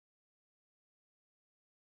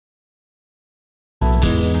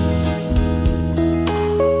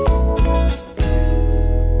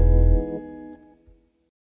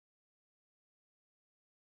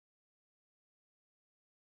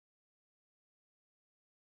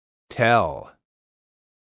tell,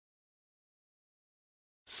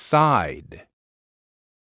 side,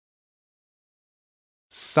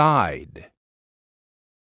 side,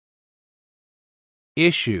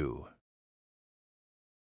 issue,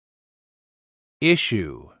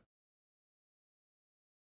 issue,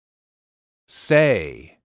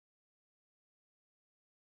 say,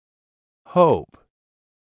 hope,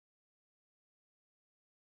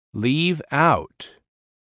 leave out,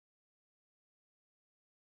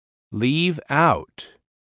 leave out,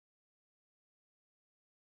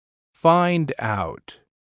 find out,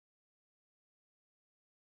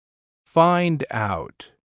 find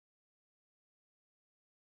out,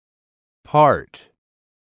 part,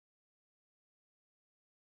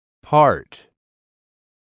 part,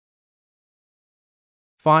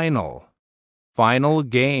 final, final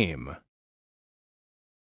game,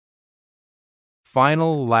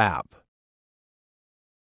 final lap,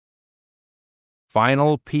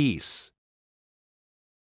 final piece,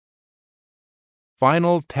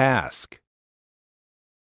 final task,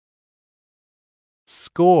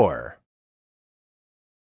 score,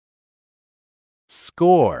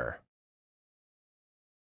 score,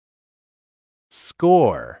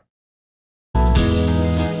 score.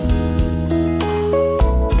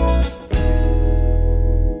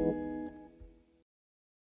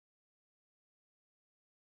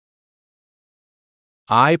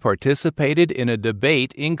 I participated in a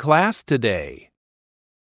debate in class today.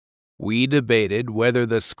 We debated whether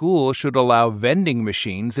the school should allow vending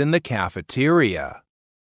machines in the cafeteria.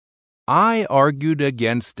 I argued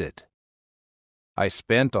against it. I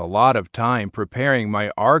spent a lot of time preparing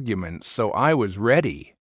my arguments so I was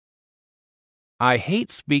ready. I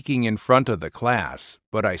hate speaking in front of the class,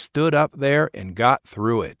 but I stood up there and got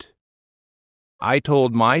through it. I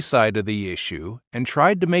told my side of the issue and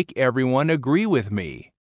tried to make everyone agree with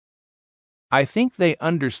me. I think they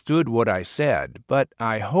understood what I said, but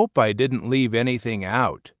I hope I didn't leave anything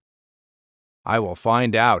out. I will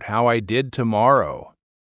find out how I did tomorrow.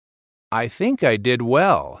 I think I did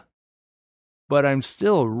well, but I'm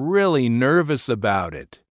still really nervous about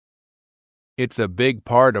it. It's a big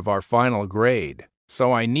part of our final grade,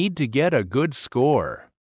 so I need to get a good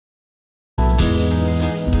score.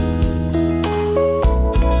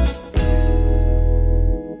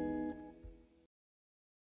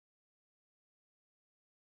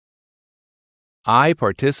 I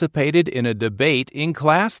participated in a debate in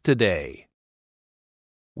class today.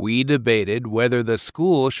 We debated whether the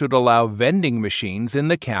school should allow vending machines in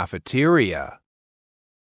the cafeteria.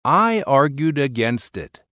 I argued against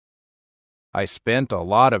it. I spent a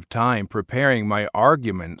lot of time preparing my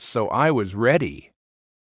arguments so I was ready.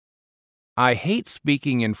 I hate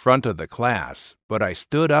speaking in front of the class, but I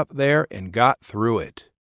stood up there and got through it.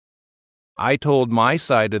 I told my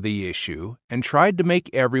side of the issue and tried to make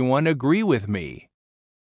everyone agree with me.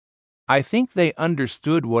 I think they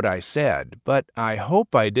understood what I said, but I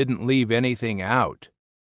hope I didn't leave anything out.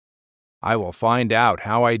 I will find out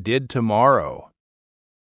how I did tomorrow.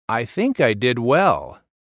 I think I did well,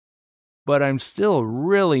 but I'm still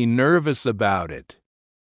really nervous about it.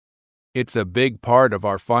 It's a big part of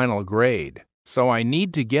our final grade, so I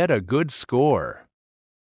need to get a good score.